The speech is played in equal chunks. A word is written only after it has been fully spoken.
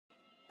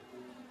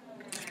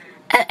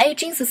An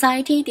aging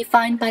society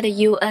defined by the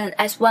UN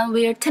as one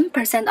where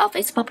 10% of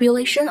its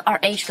population are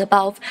aged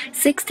above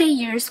 60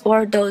 years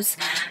or those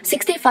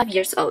 65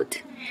 years old,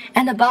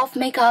 and above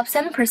make up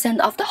 7%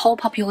 of the whole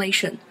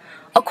population.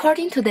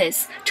 According to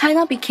this,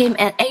 China became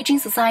an aging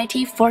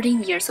society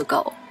 14 years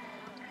ago.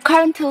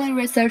 Currently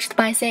researched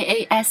by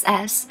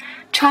CASS,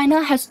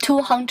 China has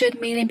 200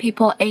 million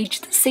people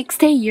aged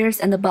 60 years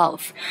and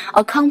above,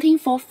 accounting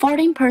for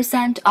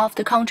 14% of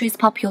the country's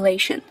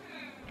population,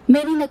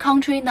 meaning the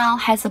country now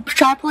has a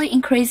sharply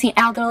increasing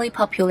elderly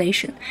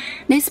population.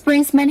 This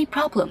brings many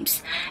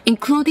problems,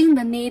 including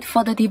the need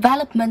for the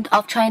development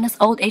of China's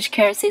old age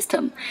care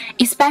system,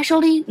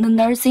 especially the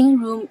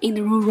nursing room in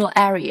the rural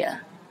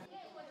area.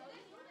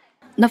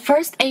 The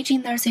first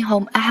aging nursing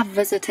home I have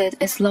visited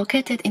is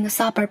located in the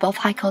suburb of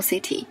Haikou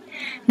City,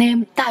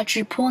 named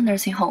Dazhipo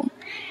Nursing Home,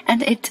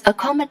 and it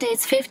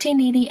accommodates 50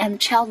 needy and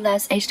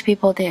childless aged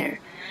people there.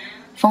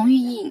 Feng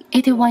Yuying,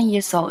 81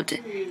 years old,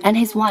 and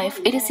his wife,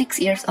 86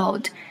 years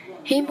old.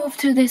 He moved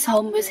to this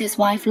home with his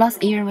wife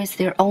last year with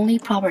their only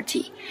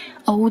property,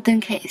 a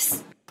wooden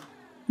case.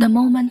 The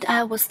moment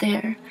I was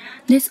there,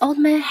 this old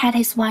man had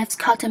his wife's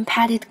cotton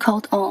padded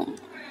coat on,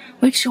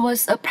 which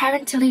was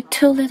apparently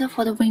too little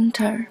for the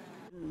winter.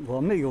 我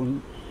没有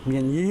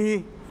免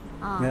疫，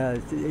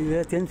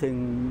天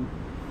生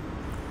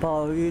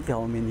包一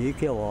条免疫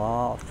给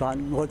我穿，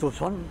我就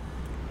穿，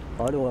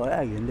我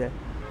爱人的。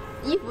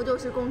衣服就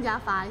是公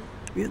家发，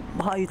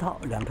发一套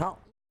两套。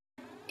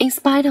 In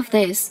spite of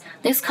this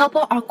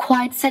couple are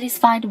quite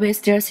satisfied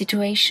with their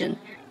situation.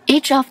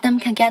 Each of them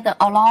can get the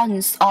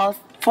allowance of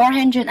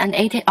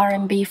 480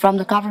 RMB from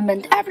the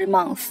government every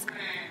month,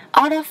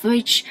 out of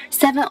which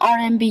 7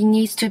 RMB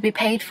needs to be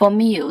paid for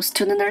meals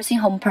to the nursing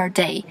home per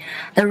day.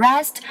 The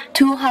rest,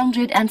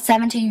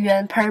 270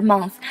 yuan per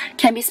month,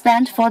 can be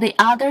spent for the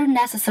other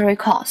necessary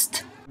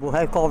cost. 我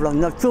还高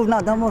了，就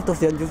那么多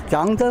钱就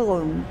讲这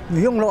个不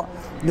用了，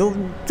就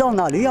到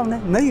哪里样呢？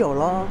没有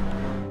了。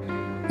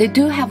 They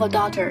do have a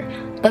daughter,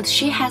 but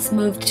she has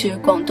moved to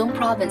Guangdong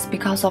province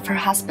because of her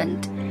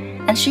husband,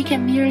 and she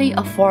can merely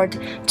afford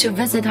to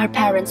visit her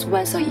parents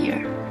once a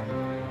year.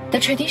 The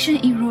tradition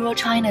in rural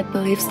China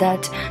believes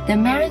that the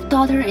married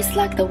daughter is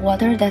like the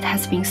water that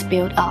has been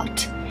spilled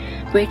out,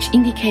 which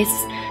indicates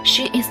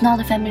she is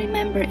not a family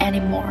member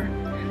anymore.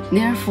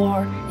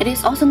 Therefore, it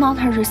is also not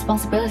her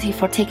responsibility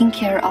for taking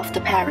care of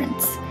the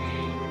parents.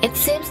 It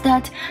seems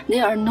that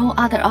there are no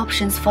other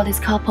options for this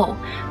couple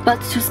but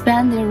to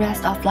spend the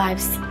rest of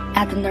lives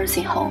at the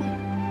nursing home.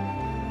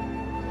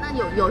 那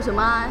有什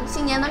么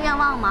新年的愿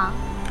望吗？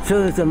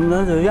是怎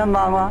么的愿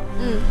望吗？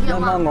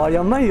愿望我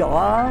也没有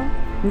啊。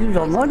你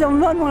什么叫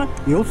愿望？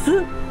有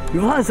吃，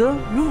有饭吃，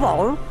有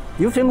饱，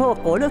有生活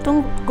过得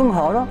更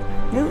好了。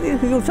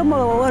有什么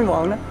愿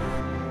望呢？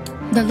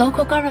 The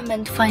local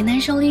government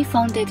financially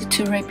funded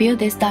to rebuild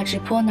this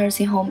Dazhipo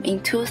nursing home in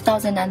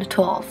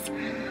 2012,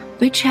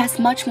 which has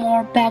much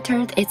more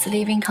bettered its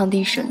living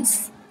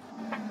conditions.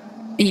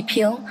 Li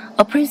Ping,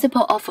 a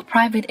principal of a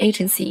private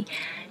agency,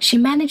 she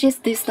manages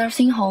this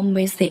nursing home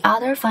with the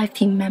other 5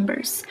 team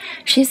members.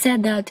 She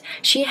said that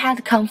she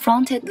had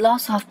confronted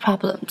lots of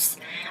problems.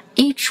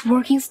 Each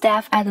working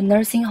staff at the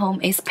nursing home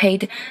is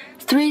paid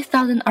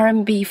 3,000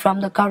 RMB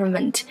from the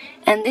government,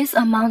 and this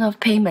amount of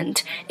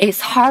payment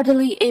is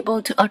hardly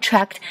able to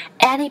attract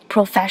any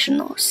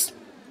professionals.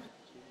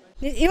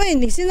 因为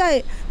你现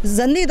在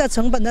人力的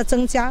成本的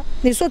增加，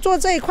你说做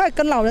这一块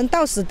跟老人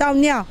倒屎倒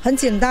尿很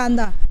简单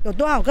的，有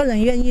多少个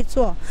人愿意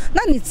做？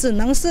那你只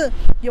能是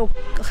有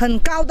很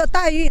高的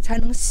待遇才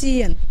能吸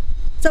引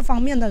这方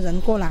面的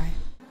人过来。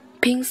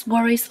Ping's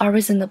worries are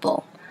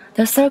reasonable.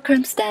 The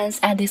circumstance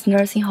at this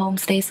nursing home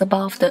stays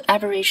above the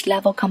average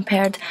level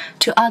compared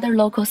to other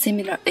local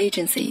similar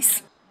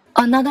agencies.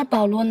 Another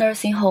Baoluo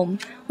nursing home,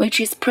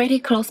 which is pretty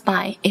close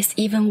by, is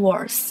even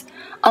worse.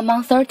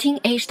 Among 13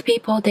 aged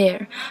people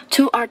there,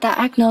 2 are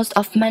diagnosed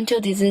of mental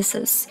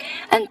diseases,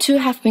 and 2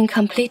 have been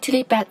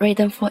completely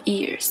bedridden for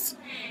years.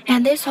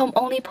 And this home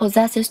only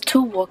possesses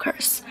 2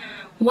 workers.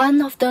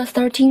 One of the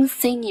 13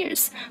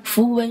 seniors,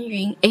 Fu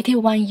Wenyun,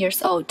 81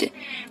 years old,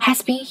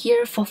 has been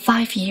here for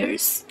 5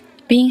 years.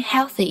 Being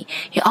healthy,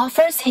 he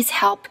offers his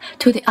help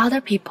to the other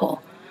people,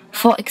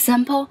 for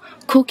example,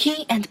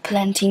 cooking and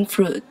planting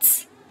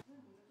fruits.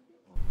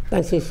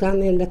 但是上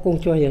面的工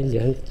作人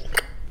员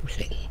不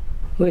行，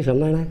为什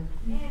么呢？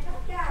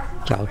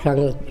早上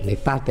你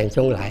8点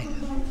钟来，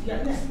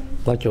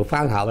我煮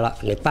饭好了，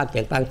你8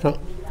点半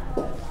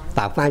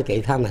打饭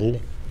给他们，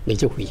你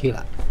就回去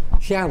了。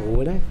下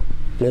午呢，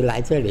你来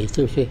这里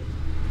就是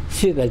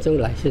4点钟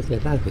来，4点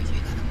半回去了。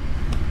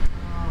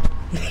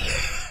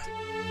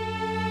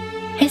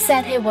He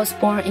said he was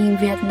born in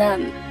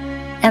Vietnam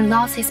and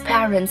lost his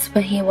parents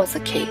when he was a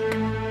kid.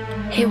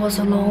 He was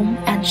alone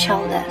and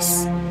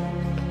childless.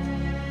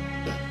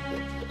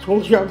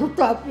 从小到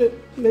大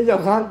没有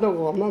看到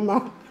我妈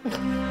妈。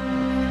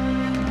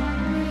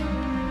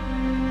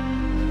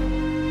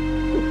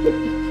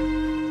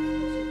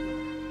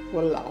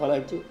我老了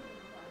就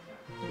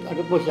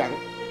不想，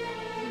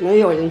没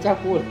有人照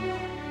顾了。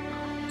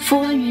Fu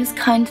Wenyu's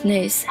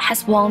kindness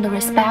has won the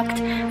respect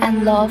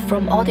and love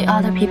from all the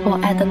other people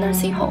at the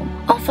nursing home.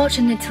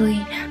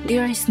 Unfortunately,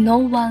 there is no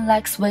one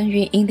like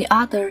Wenyu in the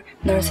other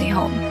nursing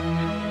home.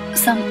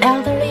 Some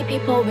elderly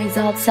people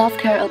without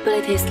self-care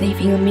abilities live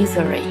in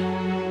misery.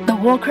 The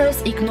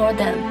workers ignore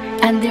them,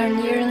 and they're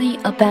nearly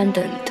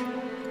abandoned.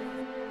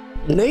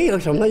 没有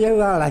什么愿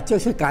望了，就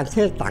是感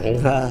谢党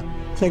和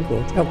政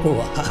府照顾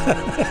我。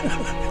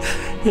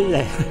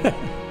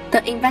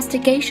The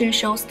investigation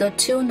shows the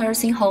two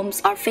nursing homes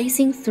are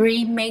facing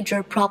three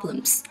major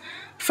problems.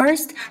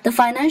 First, the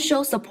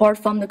financial support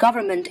from the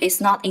government is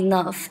not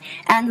enough,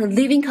 and the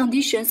living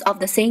conditions of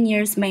the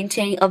seniors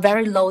maintain a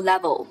very low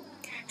level.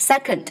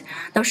 Second,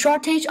 the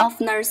shortage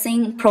of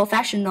nursing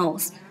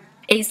professionals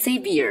is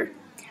severe.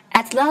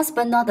 At last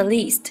but not the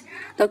least,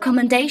 the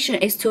accommodation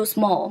is too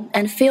small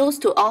and fails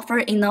to offer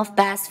enough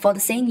beds for the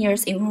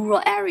seniors in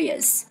rural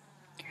areas.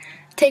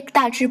 Take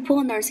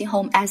Dazhipo Nursing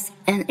Home as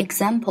an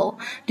example.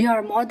 There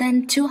are more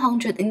than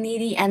 200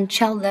 needy and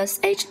childless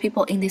aged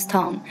people in this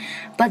town,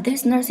 but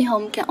this nursing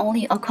home can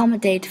only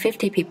accommodate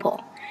 50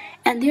 people,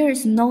 and there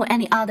is no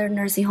any other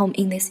nursing home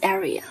in this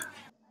area.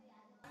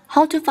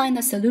 How to find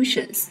the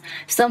solutions?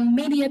 Some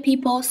media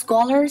people,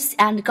 scholars,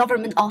 and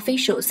government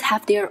officials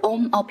have their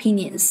own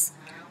opinions.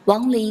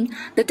 Wang Ling,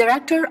 the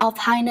director of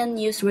Hainan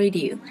News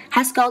Radio,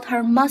 has got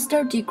her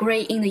master's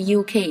degree in the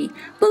UK,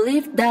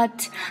 believed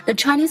that the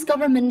Chinese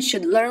government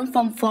should learn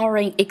from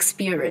foreign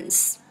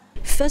experience.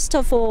 First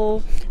of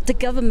all, the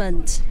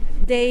government,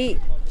 they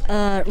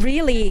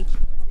really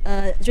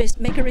just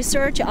make a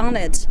research on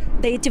it.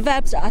 They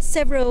developed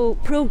several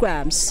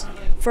programs.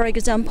 For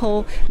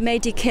example,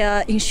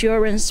 Medicare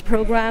insurance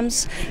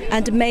programs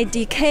and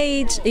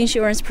Medicaid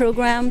insurance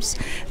programs.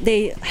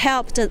 They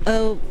helped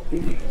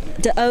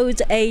the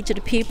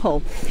old-aged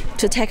people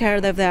to take care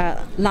of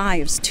their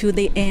lives to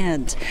the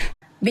end.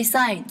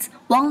 Besides,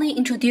 Wang Ling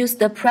introduced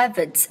the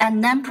private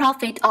and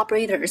non-profit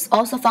operators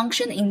also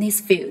function in this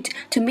field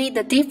to meet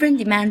the different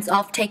demands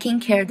of taking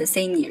care of the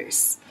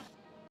seniors.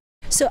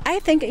 So I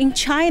think in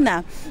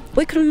China,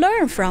 we could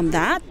learn from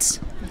that.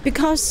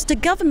 Because the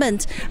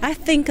government, I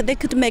think they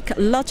could make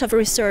a lot of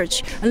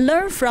research and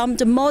learn from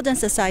the modern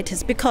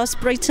societies, because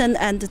Britain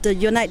and the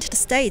United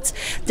States,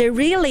 they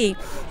really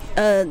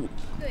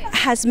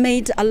has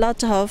made a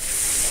lot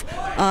of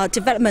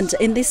development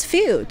in this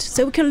field.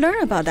 So we can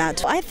learn about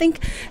that. I think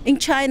in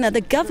China,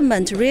 the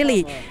government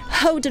really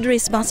hold the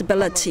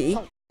responsibility.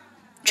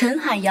 Chen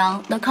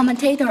Haiyang, the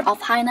commentator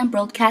of Hainan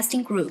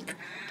Broadcasting Group,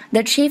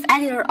 the chief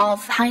editor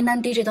of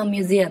Hainan Digital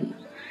Museum,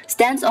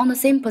 stands on the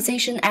same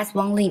position as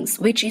Wang Ling's,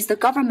 which is the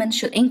government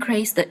should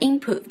increase the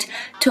input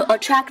to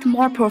attract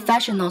more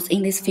professionals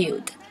in this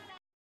field.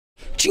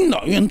 敬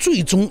老院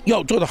最终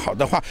要做得好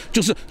的话，就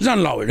是让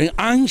老人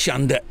安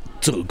详地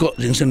走过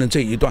人生的这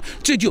一段，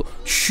这就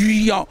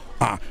需要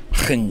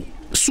很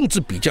素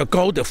质比较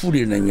高的护理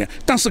人员。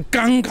但是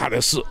尴尬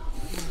的是，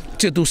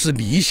这都是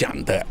理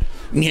想的。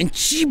 连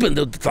基本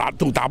都达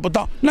不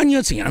到，那你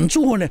要怎样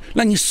做呢？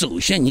那你首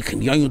先你肯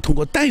定要用通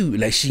过待遇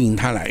来吸引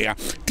他来呀。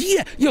第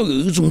二，要有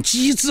一种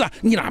机制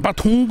你哪怕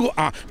通过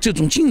这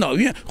种敬老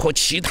院和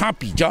其他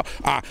比较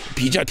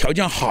条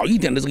件好一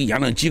点的这个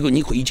养老机构，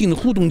你可以进行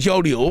互动交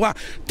流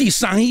第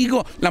三一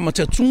个，那么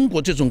在中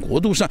国这种国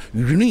度上，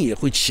舆论也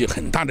会起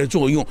很大的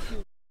作用。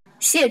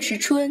 Xie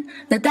Chichun,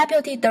 the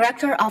deputy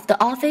director of the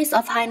Office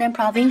of Hainan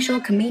Provincial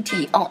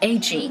Committee on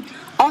Aging,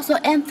 also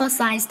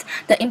emphasized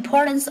the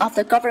importance of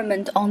the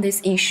government on this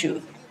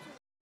issue.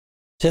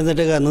 现在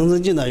这个农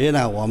村敬老院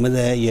呢，我们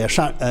也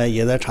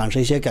在尝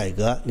试一些改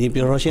革。你比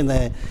如说，现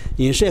在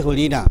以社会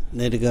力量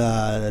这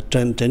个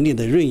整体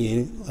的运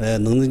营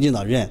农村敬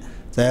老院，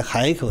在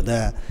海口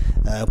的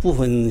部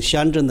分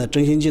乡镇的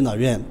振兴敬老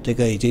院，这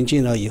个已经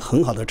进了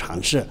很好的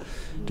尝试。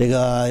 这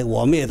个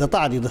我们也在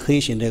大力的推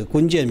行这个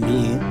公建民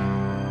营。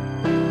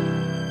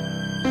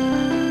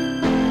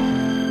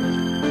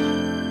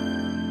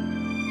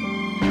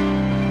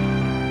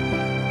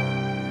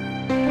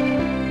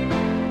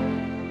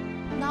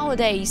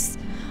 Nowadays,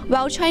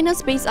 while China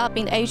speeds up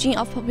in the aging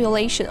of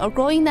population, a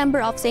growing number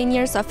of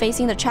seniors are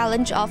facing the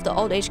challenge of the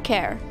old age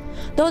care.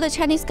 Though the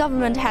Chinese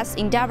government has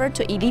endeavored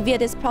to alleviate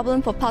this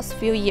problem for past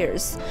few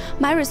years,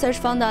 my research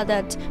found out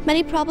that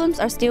many problems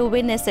are still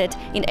witnessed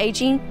in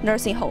aging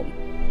nursing home.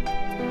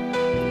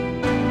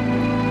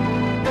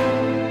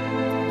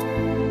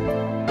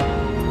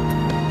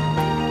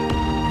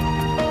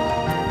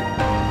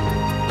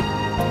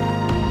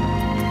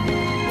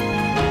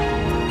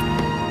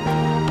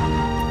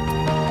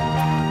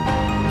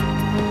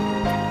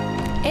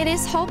 It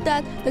is hoped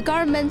that the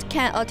government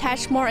can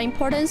attach more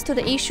importance to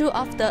the issue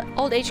of the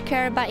old age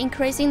care by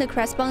increasing the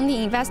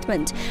corresponding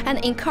investment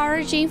and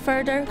encouraging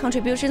further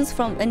contributions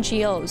from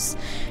NGOs.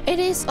 It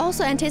is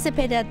also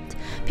anticipated that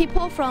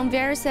people from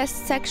various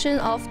sections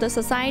of the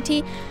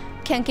society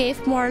can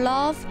give more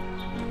love,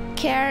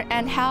 care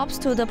and helps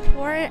to the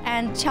poor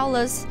and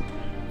childless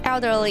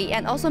elderly,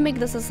 and also make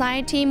the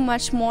society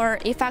much more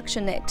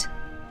affectionate.